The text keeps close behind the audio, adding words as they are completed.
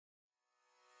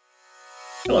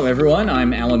Hello, everyone.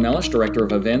 I'm Alan Mellish, Director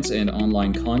of Events and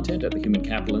Online Content at the Human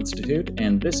Capital Institute,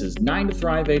 and this is 9 to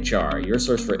Thrive HR, your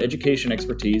source for education,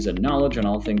 expertise, and knowledge on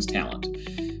all things talent.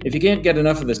 If you can't get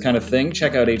enough of this kind of thing,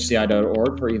 check out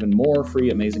hci.org for even more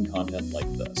free, amazing content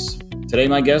like this. Today,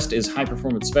 my guest is high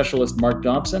performance specialist Mark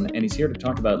Dobson, and he's here to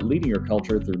talk about leading your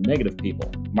culture through negative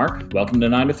people. Mark, welcome to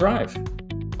 9 to Thrive.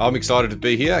 I'm excited to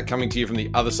be here, coming to you from the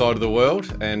other side of the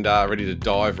world and ready to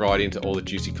dive right into all the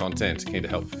juicy content. Keen to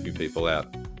help a few people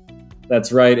out.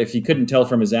 That's right. If you couldn't tell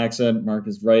from his accent, Mark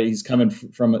is right. He's coming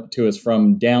to us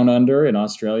from down under in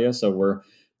Australia. So we're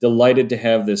delighted to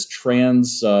have this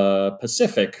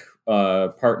trans-Pacific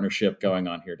partnership going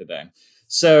on here today.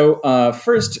 So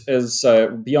first, as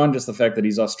beyond just the fact that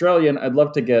he's Australian, I'd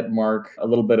love to get, Mark, a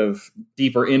little bit of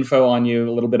deeper info on you,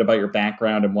 a little bit about your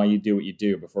background and why you do what you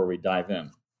do before we dive in.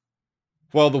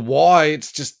 Well, the why,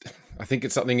 I think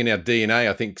it's something in our DNA.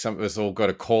 I think some of us all got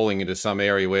a calling into some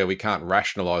area where we can't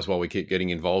rationalize why we keep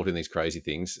getting involved in these crazy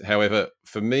things. However,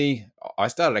 for me, I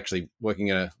started actually working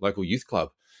in a local youth club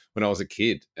when I was a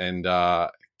kid, and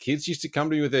kids used to come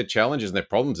to me with their challenges and their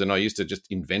problems, and I used to just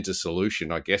invent a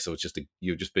solution. I guess it was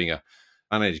you were just being a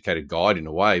uneducated guide in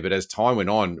a way. But as time went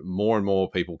on, more and more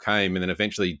people came, and then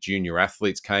eventually junior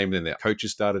athletes came, and then their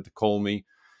coaches started to call me.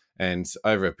 And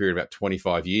over a period of about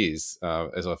 25 years,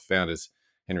 as I've found, as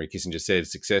Henry Kissinger said,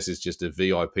 success is just a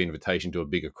VIP invitation to a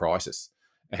bigger crisis.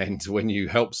 And when you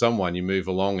help someone, you move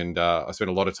along. And I spent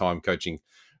a lot of time coaching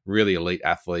really elite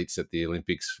athletes at the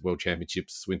Olympics, World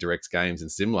Championships, Winter X Games,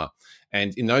 and similar.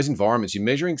 And in those environments, you're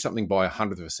measuring something by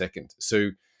 100th of a second.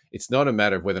 So it's not a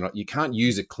matter of whether or not you can't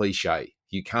use a cliche.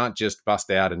 You can't just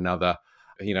bust out a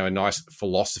nice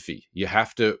philosophy. You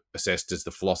have to assess, does the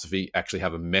philosophy actually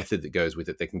have a method that goes with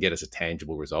it that can get us a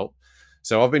tangible result?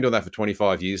 So I've been doing that for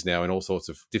 25 years now in all sorts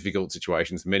of difficult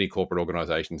situations, many corporate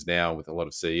organizations now with a lot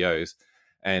of CEOs.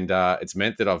 And it's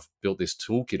meant that I've built this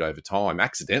toolkit over time,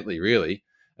 accidentally really,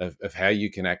 of how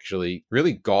you can actually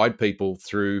really guide people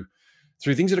through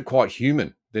things that are quite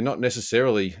human. They're not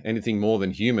necessarily anything more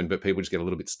than human, but people just get a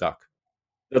little bit stuck.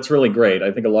 That's really great.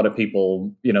 I think a lot of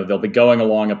people, they'll be going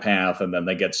along a path and then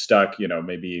they get stuck.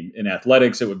 Maybe in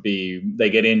athletics, it would be they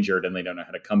get injured and they don't know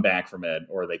how to come back from it,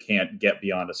 or they can't get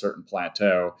beyond a certain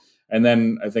plateau. And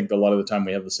then I think a lot of the time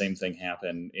we have the same thing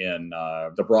happen in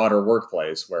the broader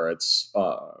workplace, where it's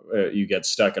you get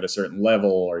stuck at a certain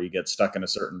level, or you get stuck in a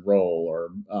certain role,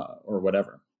 or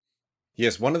whatever.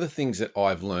 Yes, one of the things that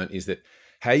I've learned is that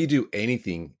how you do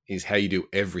anything is how you do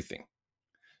everything.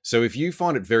 So if you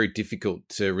find it very difficult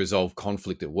to resolve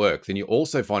conflict at work, then you're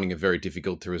also finding it very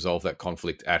difficult to resolve that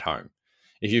conflict at home.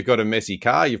 If you've got a messy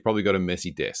car, you've probably got a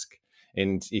messy desk.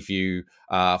 And if you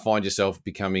find yourself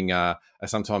becoming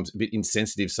sometimes a bit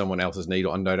insensitive to someone else's need,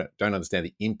 or don't understand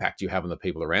the impact you have on the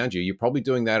people around you, you're probably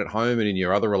doing that at home and in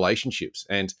your other relationships.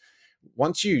 And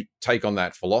once you take on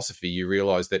that philosophy, you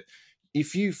realize that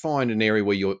if you find an area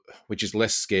which is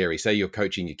less scary, say you're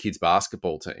coaching your kids'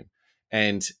 basketball team,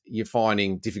 and you're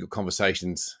finding difficult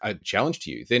conversations a challenge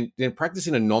to you, then practice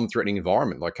in a non-threatening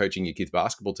environment like coaching your kids'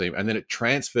 basketball team, and then it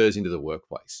transfers into the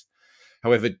workplace.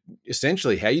 However,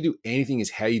 essentially, how you do anything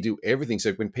is how you do everything.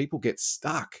 So when people get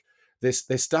stuck, they're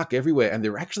stuck everywhere, and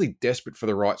they're actually desperate for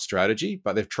the right strategy,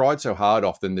 but they've tried so hard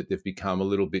often that they've become a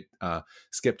little bit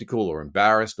skeptical or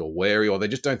embarrassed or wary, or they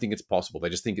just don't think it's possible. They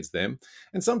just think it's them.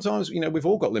 And sometimes, we've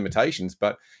all got limitations,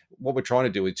 but what we're trying to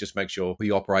do is just make sure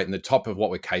we operate in the top of what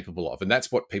we're capable of. And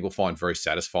that's what people find very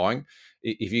satisfying.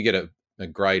 If you get a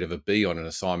grade of a B on an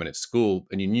assignment at school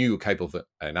and you knew you were capable of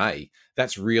an A,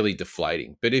 that's really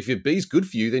deflating. But if your B is good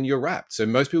for you, then you're wrapped. So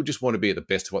most people just want to be at the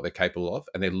best of what they're capable of,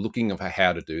 and they're looking for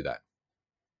how to do that.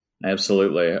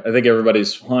 Absolutely. I think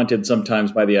everybody's haunted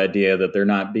sometimes by the idea that they're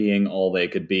not being all they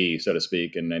could be, so to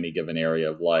speak, in any given area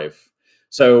of life.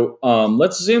 So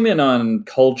let's zoom in on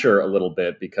culture a little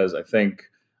bit, because I think,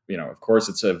 of course,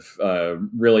 it's of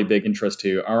really big interest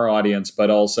to our audience,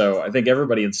 but also I think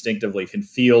everybody instinctively can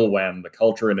feel when the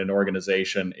culture in an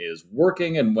organization is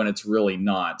working and when it's really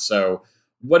not. So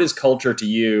what is culture to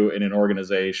you in an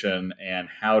organization, and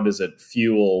how does it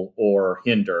fuel or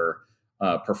hinder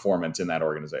performance in that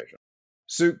organization?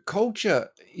 So culture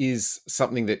is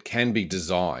something that can be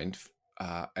designed.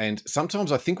 And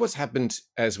sometimes I think what's happened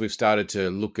as we've started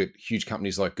to look at huge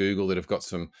companies like Google that have got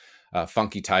some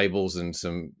funky tables and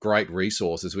some great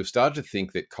resources, we've started to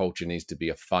think that culture needs to be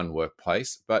a fun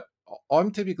workplace. But I'm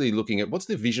typically looking at what's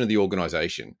the vision of the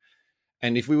organization.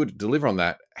 And if we were to deliver on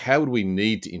that, how would we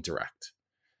need to interact?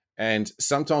 And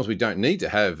sometimes we don't need to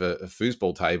have a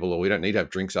foosball table, or we don't need to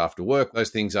have drinks after work. Those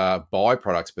things are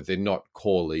byproducts, but they're not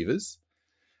core levers.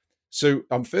 So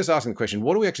I'm first asking the question,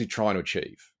 what are we actually trying to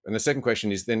achieve? And the second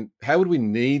question is then, how would we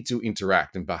need to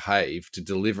interact and behave to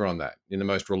deliver on that in the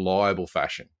most reliable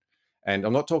fashion? And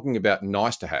I'm not talking about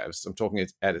nice to haves, I'm talking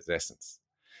at its essence.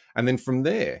 And then from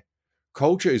there,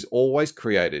 culture is always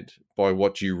created by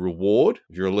what you reward,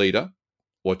 if you're a leader,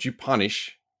 what you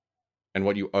punish, and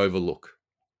what you overlook.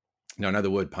 Now, I know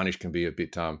the word punish can be a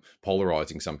bit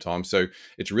polarizing sometimes. So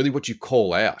it's really what you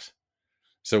call out.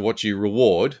 So what you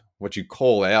reward, what you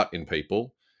call out in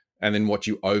people, and then what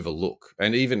you overlook.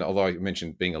 And even although I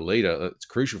mentioned being a leader, it's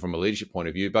crucial from a leadership point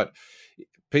of view, but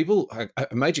people,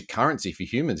 a major currency for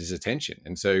humans is attention.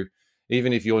 And so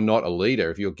even if you're not a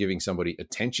leader, if you're giving somebody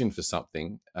attention for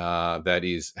something that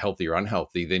is healthy or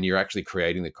unhealthy, then you're actually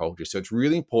creating the culture. So it's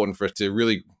really important for us to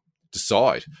really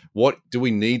decide, what do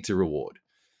we need to reward?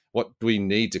 What do we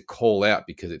need to call out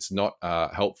because it's not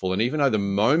helpful? And even though the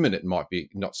moment it might be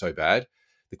not so bad,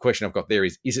 the question I've got there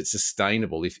is it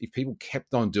sustainable? If people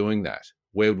kept on doing that,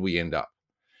 where would we end up?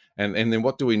 And then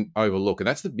what do we overlook? And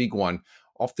that's the big one.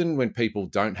 Often when people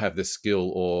don't have the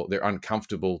skill or they're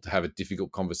uncomfortable to have a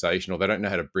difficult conversation or they don't know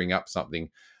how to bring up something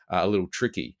a little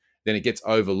tricky, then it gets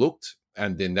overlooked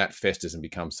and then that festers and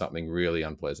becomes something really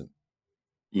unpleasant.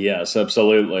 Yes,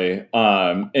 absolutely.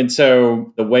 And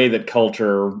so the way that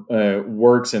culture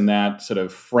works in that sort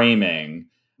of framing,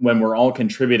 when we're all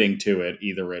contributing to it,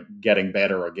 either it getting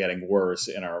better or getting worse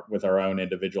with our own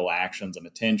individual actions and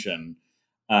attention.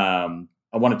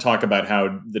 I want to talk about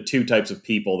how the two types of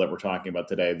people that we're talking about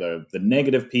today, the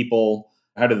negative people,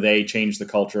 how do they change the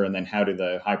culture? And then how do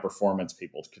the high performance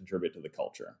people contribute to the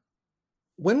culture?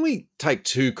 When we take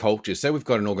two cultures, say we've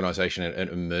got an organization and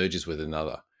it merges with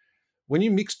another, when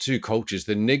you mix two cultures,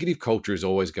 the negative culture is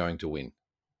always going to win.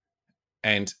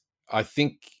 And I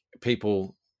think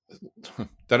people,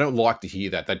 they don't like to hear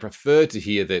that. They prefer to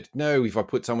hear that, no, if I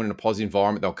put someone in a positive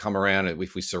environment, they'll come around. And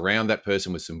if we surround that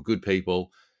person with some good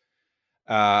people,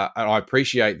 and I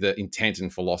appreciate the intent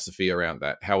and philosophy around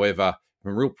that. However,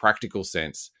 in a real practical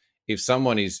sense, if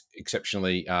someone is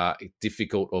exceptionally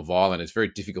difficult or violent, it's very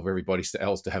difficult for everybody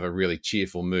else to have a really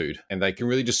cheerful mood. And they can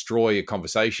really destroy a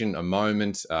conversation, a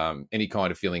moment, any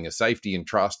kind of feeling of safety and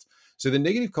trust. So the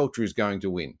negative culture is going to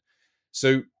win.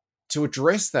 So to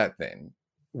address that then,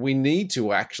 we need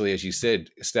to actually, as you said,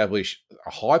 establish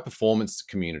a high performance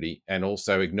community and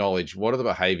also acknowledge what are the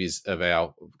behaviors of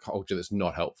our culture that's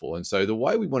not helpful. And so the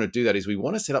way we want to do that is we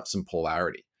want to set up some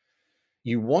polarity.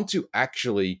 You want to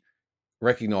actually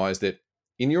recognize that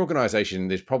in your organization,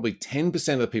 there's probably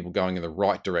 10% of the people going in the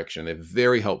right direction. They're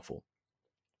very helpful.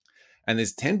 And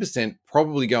there's 10%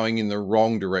 probably going in the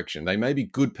wrong direction. They may be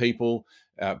good people,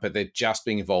 but they're just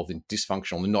being involved in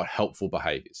dysfunctional and not helpful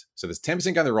behaviors. So there's 10%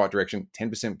 going in the right direction,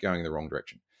 10% going in the wrong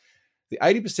direction. The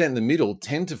 80% in the middle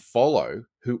tend to follow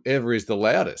whoever is the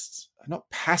loudest. Not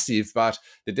passive, but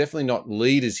they're definitely not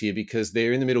leaders here because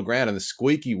they're in the middle ground and the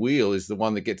squeaky wheel is the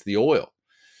one that gets the oil.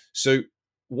 So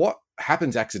what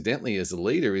happens accidentally as a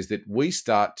leader is that we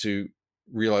start to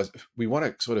realize we want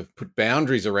to sort of put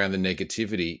boundaries around the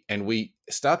negativity and we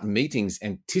start meetings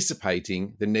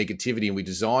anticipating the negativity and we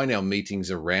design our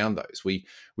meetings around those. We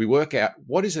work out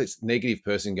what is this negative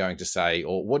person going to say,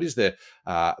 or what is who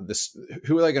are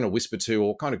they going to whisper to, or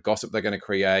what kind of gossip they're going to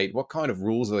create, what kind of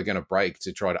rules are they going to break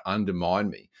to try to undermine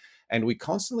me. And we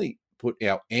constantly put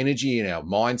our energy and our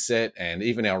mindset and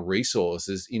even our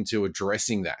resources into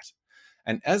addressing that.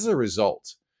 And as a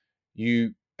result,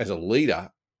 you as a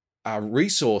leader are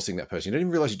resourcing that person. You don't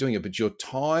even realize you're doing it, but your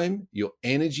time, your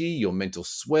energy, your mental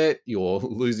sweat, your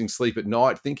losing sleep at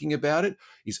night thinking about it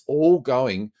is all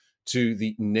going to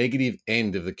the negative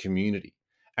end of the community.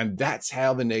 And that's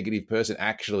how the negative person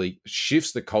actually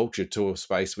shifts the culture to a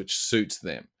space which suits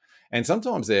them. And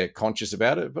sometimes they're conscious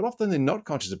about it, but often they're not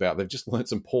conscious about it. They've just learned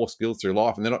some poor skills through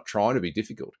life and they're not trying to be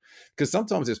difficult. Because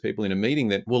sometimes there's people in a meeting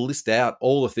that will list out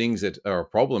all the things that are a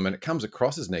problem and it comes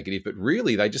across as negative, but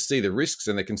really they just see the risks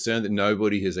and they're concerned that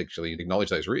nobody has actually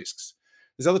acknowledged those risks.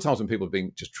 There's other times when people are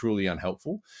being just truly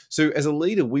unhelpful. So as a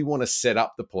leader, we want to set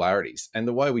up the polarities. And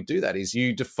the way we do that is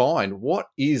you define what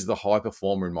is the high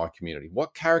performer in my community?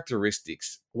 What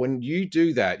characteristics? When you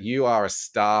do that, you are a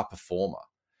star performer.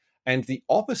 And the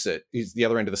opposite is the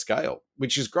other end of the scale,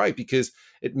 which is great because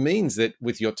it means that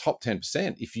with your top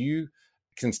 10%, if you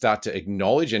can start to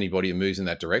acknowledge anybody who moves in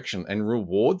that direction and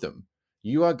reward them,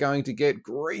 you are going to get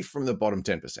grief from the bottom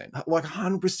 10%. Like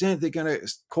 100%, they're going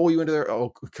to call you into their,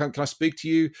 oh, can I speak to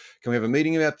you? Can we have a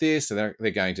meeting about this? And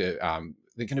they're going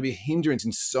to be a hindrance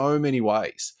in so many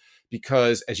ways.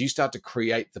 Because as you start to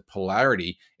create the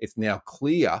polarity, it's now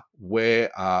clear where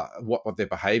what their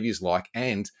behavior is like,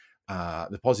 and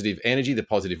the positive energy, the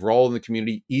positive role in the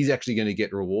community is actually going to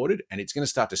get rewarded, and it's going to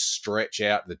start to stretch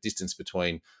out the distance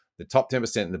between the top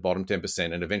 10% and the bottom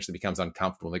 10%, and eventually becomes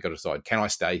uncomfortable. And they've got to decide, can I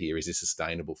stay here? Is this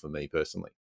sustainable for me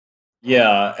personally?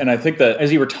 Yeah, and I think that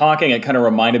as you were talking, it kind of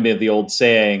reminded me of the old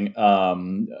saying,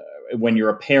 when you're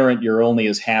a parent, you're only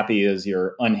as happy as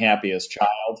your unhappiest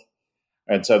child.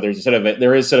 And so there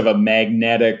is sort of a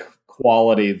magnetic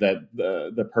quality that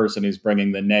the person who's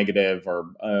bringing the negative or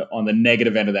on the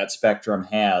negative end of that spectrum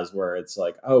has, where it's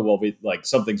like, oh, well, like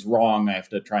something's wrong. I have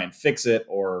to try and fix it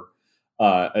or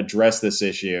address this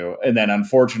issue. And then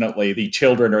unfortunately, the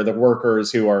children or the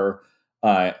workers who are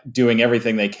doing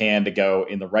everything they can to go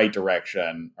in the right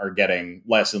direction are getting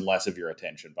less and less of your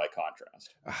attention by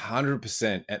contrast.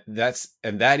 100%.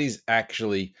 And that is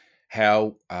actually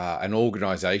how an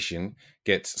organization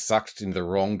gets sucked in the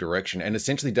wrong direction and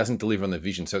essentially doesn't deliver on the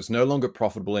vision. So it's no longer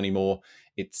profitable anymore.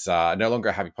 It's no longer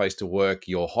a happy place to work.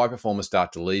 Your high performers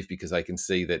start to leave because they can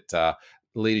see that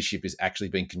leadership is actually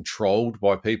being controlled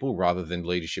by people rather than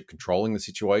leadership controlling the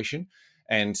situation.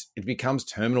 And it becomes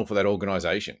terminal for that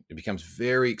organization. It becomes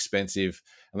very expensive.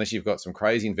 Unless you've got some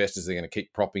crazy investors that are going to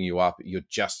keep propping you up, you're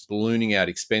just ballooning out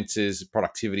expenses,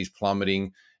 productivity's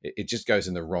plummeting. It just goes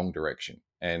in the wrong direction.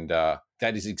 And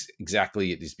that is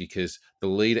exactly it, is because the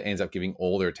leader ends up giving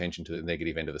all their attention to the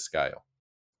negative end of the scale.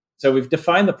 So we've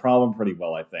defined the problem pretty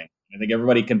well, I think. I think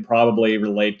everybody can probably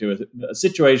relate to a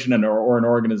situation or an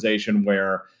organization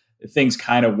where things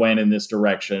kind of went in this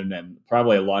direction, and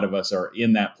probably a lot of us are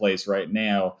in that place right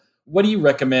now. What do you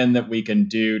recommend that we can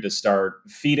do to start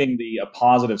feeding the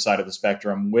positive side of the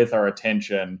spectrum with our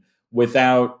attention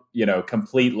without,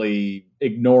 completely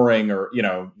ignoring or,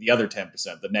 the other 10%,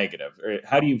 the negative?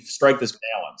 How do you strike this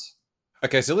balance?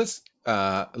 Okay, so let's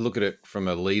look at it from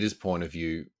a leader's point of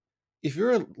view. If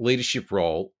you're a leadership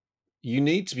role, you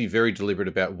need to be very deliberate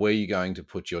about where you're going to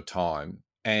put your time.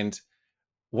 And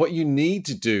what you need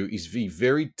to do is be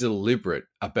very deliberate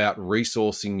about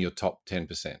resourcing your top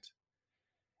 10%.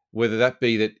 Whether that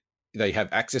be that they have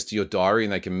access to your diary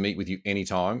and they can meet with you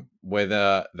anytime,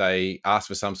 whether they ask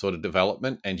for some sort of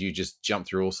development and you just jump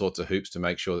through all sorts of hoops to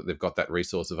make sure that they've got that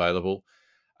resource available,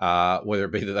 whether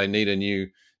it be that they need a new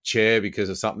chair because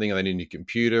of something, or they need a new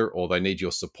computer, or they need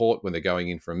your support when they're going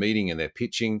in for a meeting and they're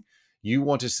pitching. You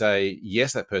want to say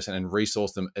yes to that person and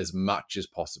resource them as much as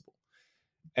possible.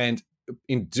 And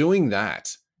in doing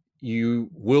that, you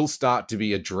will start to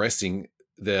be addressing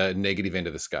the negative end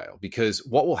of the scale, because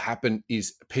what will happen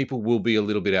is people will be a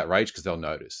little bit outraged because they'll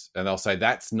notice and they'll say,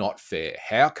 that's not fair.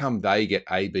 How come they get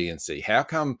A, B, and C? How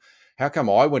come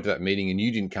I went to that meeting and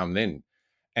you didn't come then?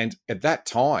 And at that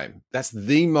time, that's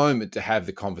the moment to have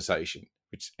the conversation.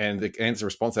 And the answer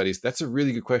response to that is, that's a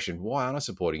really good question. Why aren't I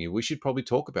supporting you? We should probably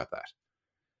talk about that.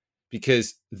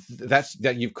 Because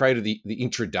that you've created the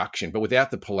introduction, but without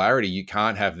the polarity, you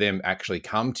can't have them actually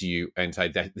come to you and say,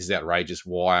 that this is outrageous.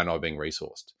 Why aren't I being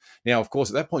resourced? Now, of course,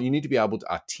 at that point, you need to be able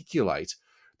to articulate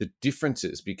the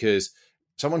differences, because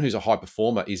someone who's a high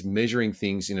performer is measuring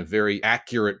things in a very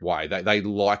accurate way. They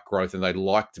like growth and they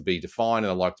like to be defined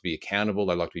and they like to be accountable.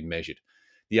 They like to be measured.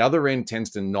 The other end tends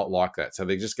to not like that. So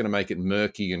they're just going to make it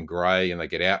murky and gray, and they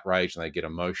get outraged and they get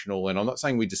emotional. And I'm not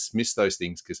saying we dismiss those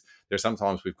things, because there are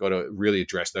sometimes we've got to really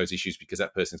address those issues because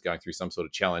that person's going through some sort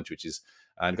of challenge, which is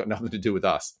got nothing to do with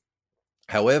us.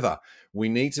 However, we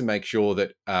need to make sure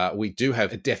that we do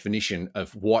have a definition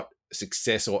of what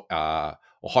success or high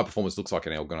performance looks like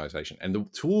in our organization. And the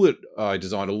tool that I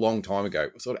designed a long time ago,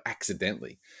 sort of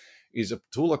accidentally, is a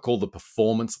tool I call the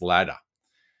performance ladder.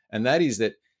 And that is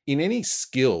that in any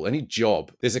skill, any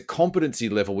job, there's a competency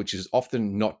level which is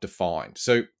often not defined.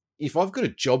 So if I've got a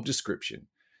job description,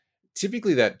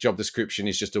 typically that job description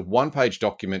is just a one-page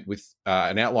document with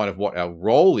an outline of what our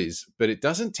role is, but it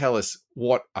doesn't tell us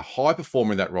what a high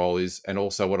performer in that role is and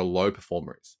also what a low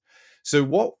performer is. So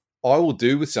what I will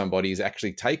do with somebody is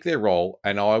actually take their role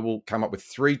and I will come up with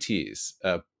 3 tiers,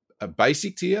 a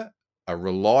basic tier, a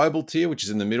reliable tier, which is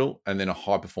in the middle, and then a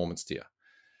high performance tier.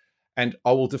 And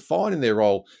I will define in their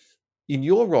role, in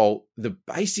your role, the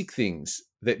basic things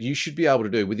that you should be able to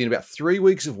do within about 3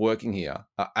 weeks of working here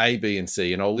are A, B, and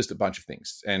C. And I'll list a bunch of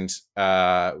things. And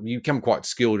you become quite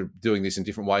skilled at doing this in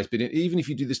different ways. But even if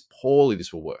you do this poorly,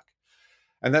 this will work.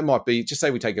 And that might be, just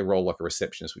say we take a role like a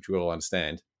receptionist, which we all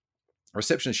understand. A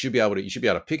receptionist should be able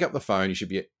to pick up the phone. You should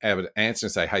be able to answer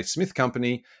and say, hey, Smith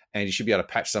Company, and you should be able to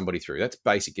patch somebody through. That's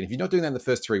basic. And if you're not doing that in the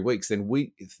first 3 weeks, then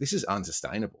this is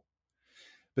unsustainable.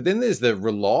 But then there's the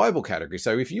reliable category.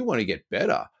 So if you want to get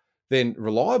better, then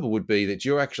reliable would be that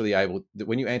you're actually able, that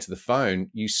when you answer the phone,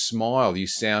 you smile, you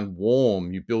sound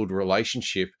warm, you build a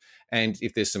relationship, And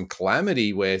if there's some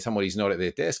calamity where somebody's not at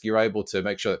their desk, you're able to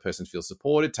make sure that person feels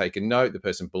supported, take a note, the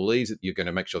person believes that you're going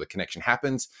to make sure the connection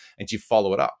happens, and you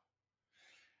follow it up.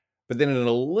 But then an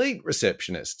elite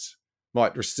receptionist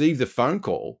might receive the phone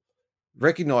call,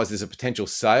 recognize there's a potential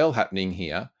sale happening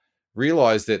here,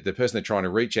 realize that the person they're trying to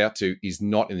reach out to is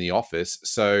not in the office.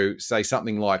 So say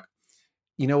something like,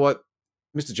 you know what,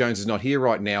 Mr. Jones is not here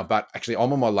right now, but actually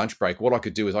I'm on my lunch break. What I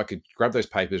could do is I could grab those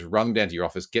papers, run them down to your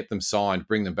office, get them signed,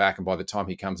 bring them back. And by the time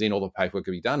he comes in, all the paperwork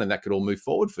could be done and that could all move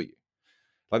forward for you.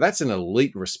 Like that's an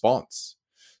elite response.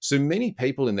 So many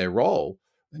people in their role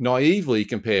naively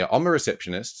compare, I'm a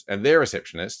receptionist and they're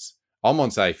receptionists. I'm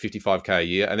on, say, 55K a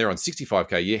year and they're on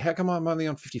 65K a year. How come I'm only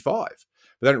on 55?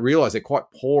 But they don't realize they're quite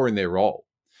poor in their role.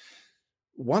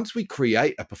 Once we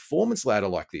create a performance ladder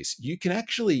like this, you can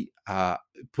actually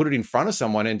put it in front of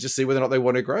someone and just see whether or not they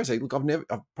want to grow. Say, look,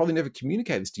 I've probably never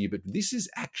communicated this to you, but this is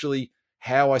actually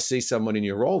how I see someone in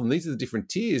your role. And these are the different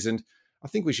tiers. And I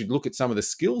think we should look at some of the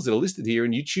skills that are listed here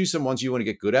and you choose some ones you want to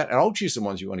get good at, and I'll choose some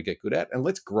ones you want to get good at, and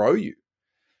let's grow you.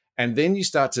 And then you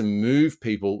start to move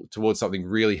people towards something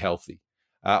really healthy.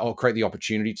 Or create the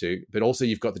opportunity to, but also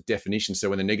you've got the definition. So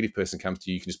when the negative person comes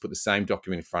to you, you can just put the same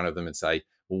document in front of them and say,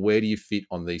 well, where do you fit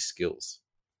on these skills?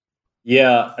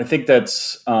 Yeah, I think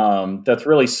that's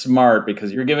really smart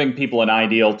because you're giving people an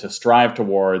ideal to strive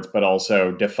towards, but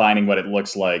also defining what it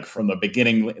looks like from the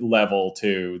beginning level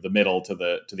to the middle to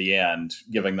the end,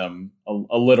 giving them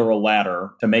a literal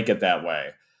ladder to make it that way.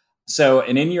 So,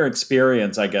 and in your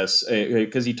experience, I guess,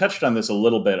 because you touched on this a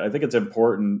little bit, I think it's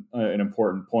important, an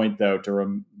important point, though,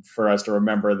 for us to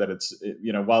remember that it's,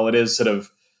 while it is sort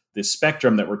of the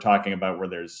spectrum that we're talking about, where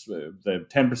there's the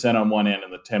 10% on one end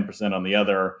and the 10% on the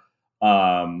other,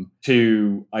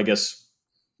 to, I guess,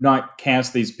 not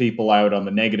cast these people out on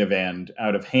the negative end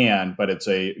out of hand, but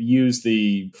use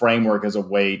the framework as a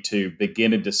way to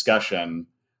begin a discussion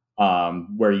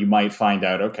where you might find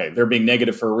out, okay, they're being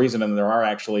negative for a reason, and there are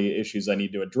actually issues I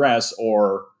need to address,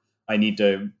 or I need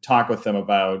to talk with them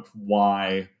about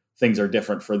why things are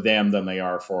different for them than they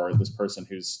are for this person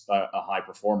who's a high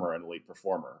performer, an elite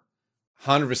performer.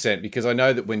 100%, because I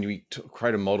know that when we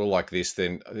create a model like this,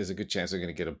 then there's a good chance they're going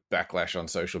to get a backlash on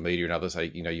social media and others say,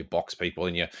 you box people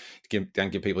and you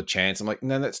don't give people a chance. I'm like,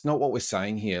 no, that's not what we're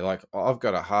saying here. Like, I've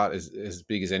got a heart as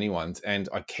big as anyone's and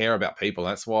I care about people.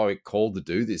 That's why we're called to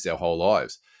do this our whole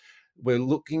lives. We're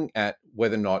looking at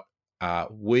whether or not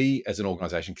we as an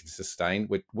organization can sustain.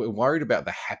 We're worried about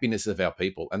the happiness of our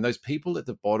people, and those people at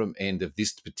the bottom end of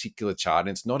this particular chart. And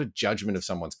it's not a judgment of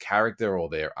someone's character or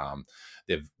their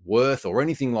worth or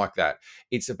anything like that.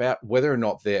 It's about whether or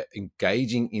not they're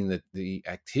engaging in the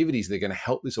activities that are going to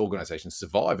help this organization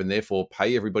survive and therefore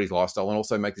pay everybody's lifestyle and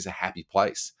also make this a happy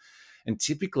place. And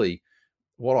typically,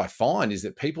 what I find is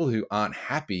that people who aren't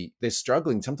happy, they're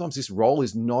struggling. Sometimes this role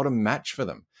is not a match for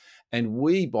them. And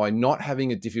we, by not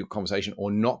having a difficult conversation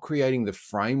or not creating the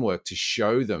framework to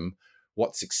show them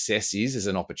what success is as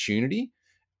an opportunity,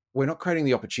 we're not creating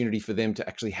the opportunity for them to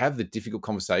actually have the difficult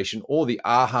conversation or the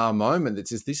aha moment that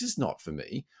says, this is not for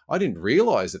me. I didn't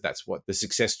realize that that's what the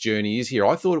success journey is here.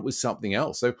 I thought it was something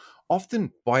else. So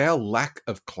often by our lack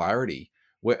of clarity,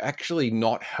 we're actually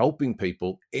not helping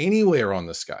people anywhere on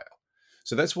the scale.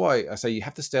 So that's why I say you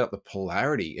have to set up the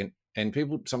polarity, and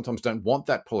people sometimes don't want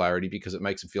that polarity because it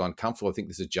makes them feel uncomfortable. I think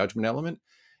there's a judgment element.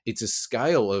 It's a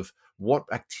scale of what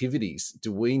activities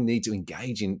do we need to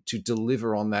engage in to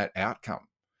deliver on that outcome.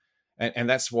 And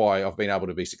that's why I've been able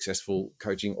to be successful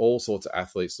coaching all sorts of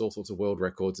athletes, all sorts of world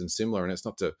records and similar. And it's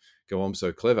not to go, I'm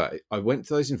so clever. I went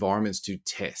to those environments to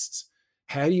test.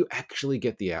 How do you actually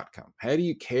get the outcome? How do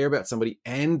you care about somebody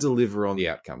and deliver on the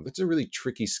outcome? That's a really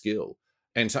tricky skill.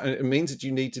 And so it means that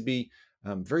you need to be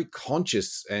very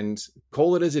conscious and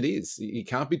call it as it is. You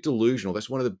can't be delusional. That's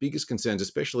one of the biggest concerns,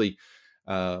 especially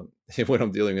when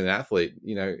I'm dealing with an athlete.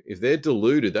 If they're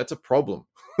deluded, that's a problem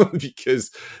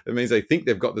because it means they think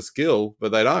they've got the skill,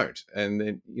 but they don't. And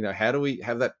then, how do we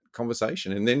have that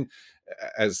conversation? And then,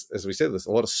 as we said, there's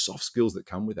a lot of soft skills that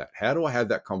come with that. How do I have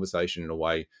that conversation in a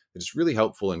way that is really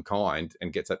helpful and kind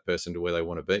and gets that person to where they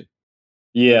want to be?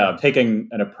 Yeah, taking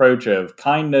an approach of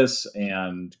kindness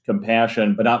and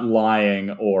compassion, but not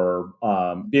lying or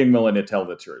being willing to tell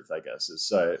the truth, I guess,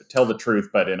 is tell the truth,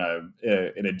 but in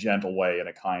a gentle way, in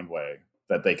a kind way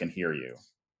that they can hear you.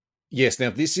 Yes. Now,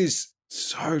 this is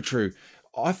so true.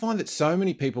 I find that so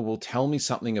many people will tell me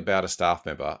something about a staff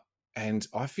member, and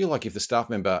I feel like if the staff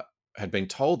member had been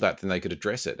told that, then they could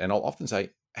address it. And I'll often say,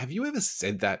 have you ever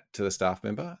said that to the staff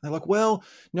member? And they're like, well,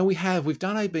 no, we have. We've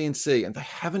done A, B, and C. And they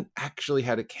haven't actually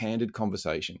had a candid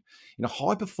conversation. In a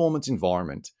high performance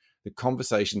environment, the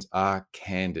conversations are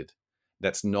candid.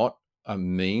 That's not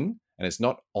mean and it's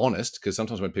not honest, because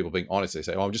sometimes when people are being honest, they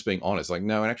say, oh, I'm just being honest. Like,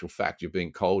 no, in actual fact, you're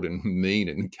being cold and mean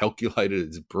and calculated.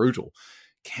 It's brutal.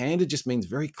 Candid just means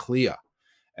very clear.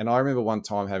 And I remember one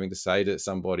time having to say to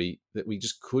somebody that we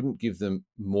just couldn't give them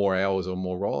more hours or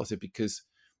more role. I said, because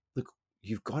look,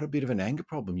 you've got a bit of an anger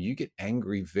problem. You get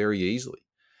angry very easily.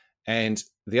 And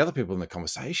the other people in the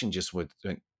conversation just went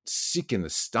sick in the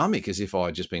stomach, as if I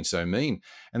had just been so mean.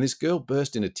 And this girl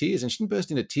burst into tears, and she didn't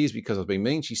burst into tears because I was being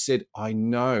mean. She said, I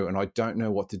know, and I don't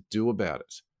know what to do about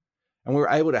it. And we were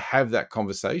able to have that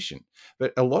conversation.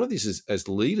 But a lot of this is, as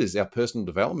leaders, our personal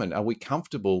development, are we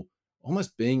comfortable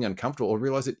almost being uncomfortable, or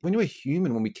realize that when you're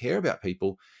human, when we care about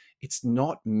people, it's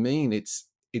not mean. It's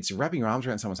wrapping your arms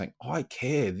around someone saying, oh, I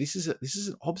care. This is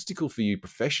an obstacle for you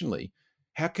professionally.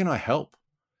 How can I help?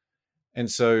 And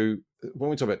so when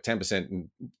we talk about 10%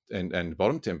 and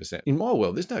bottom 10%, in my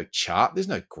world, there's no chart, there's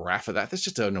no graph of that. There's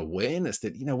just an awareness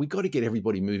that, we got to get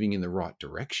everybody moving in the right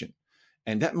direction.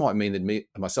 And that might mean that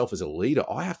myself as a leader,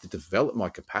 I have to develop my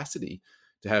capacity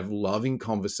to have loving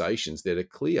conversations that are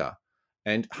clear.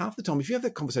 And half the time, if you have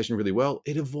that conversation really well,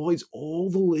 it avoids all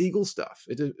the legal stuff.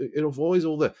 It avoids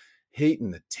all the heat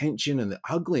and the tension and the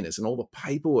ugliness and all the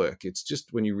paperwork. It's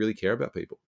just when you really care about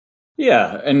people.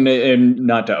 Yeah, and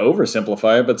not to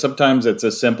oversimplify it, but sometimes it's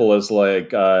as simple as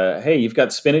like, hey, you've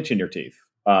got spinach in your teeth.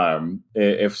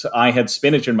 If I had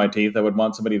spinach in my teeth, I would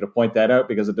want somebody to point that out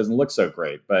because it doesn't look so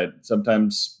great. But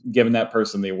sometimes giving that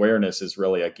person the awareness is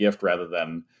really a gift rather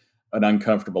than an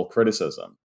uncomfortable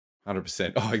criticism.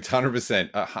 100%. Oh,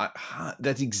 100%.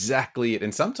 That's exactly it.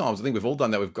 And sometimes I think we've all done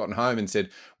that. We've gotten home and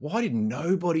said, why did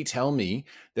nobody tell me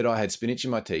that I had spinach in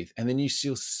my teeth? And then you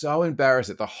feel so embarrassed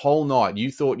that the whole night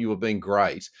you thought you were being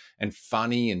great and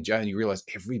funny and Joe, and you realize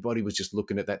everybody was just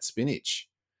looking at that spinach.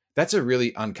 That's a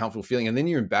really uncomfortable feeling. And then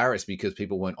you're embarrassed because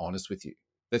people weren't honest with you.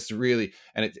 That's really,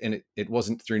 and it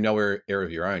wasn't through no error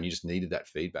of your own. You just needed that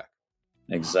feedback.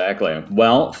 Exactly.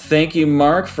 Well, thank you,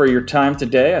 Mark, for your time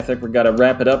today. I think we've got to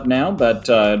wrap it up now, but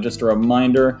just a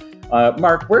reminder,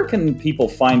 Mark, where can people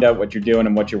find out what you're doing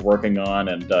and what you're working on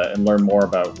and learn more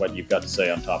about what you've got to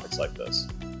say on topics like this?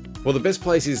 Well, the best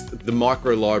place is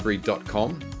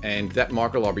themicrolibrary.com, and that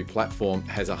microlibrary platform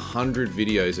has 100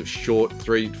 videos of short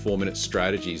 3 to 4 minute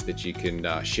strategies that you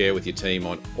can share with your team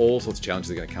on all sorts of challenges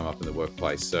that are going to come up in the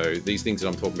workplace. So these things that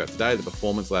I'm talking about today, the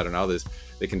performance ladder and others,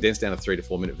 they're condensed down to 3 to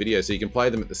 4 minute videos. So you can play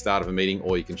them at the start of a meeting,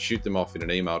 or you can shoot them off in an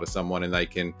email to someone, and they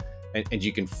can and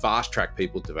you can fast track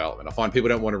people's development. I find people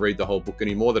don't want to read the whole book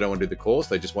anymore. They don't want to do the course.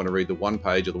 They just want to read the one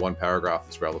page or the one paragraph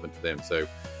that's relevant to them. So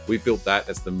we've built that.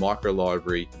 That's the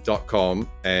microlibrary.com.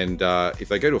 And if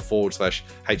they go to a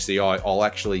 /HCI, I'll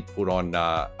actually put on,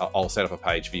 I'll set up a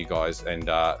page for you guys and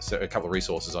so a couple of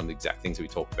resources on the exact things that we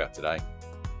talked about today.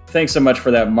 Thanks so much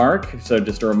for that, Mark. So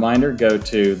just a reminder, go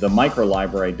to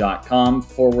themicrolibrary.com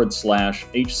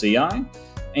 /HCI.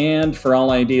 And for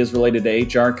all ideas related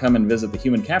to HR, come and visit the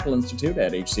Human Capital Institute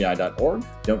at hci.org.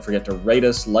 Don't forget to rate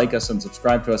us, like us, and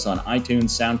subscribe to us on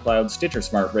iTunes, SoundCloud, Stitcher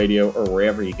Smart Radio, or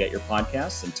wherever you get your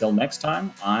podcasts. Until next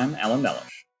time, I'm Alan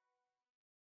Mellish.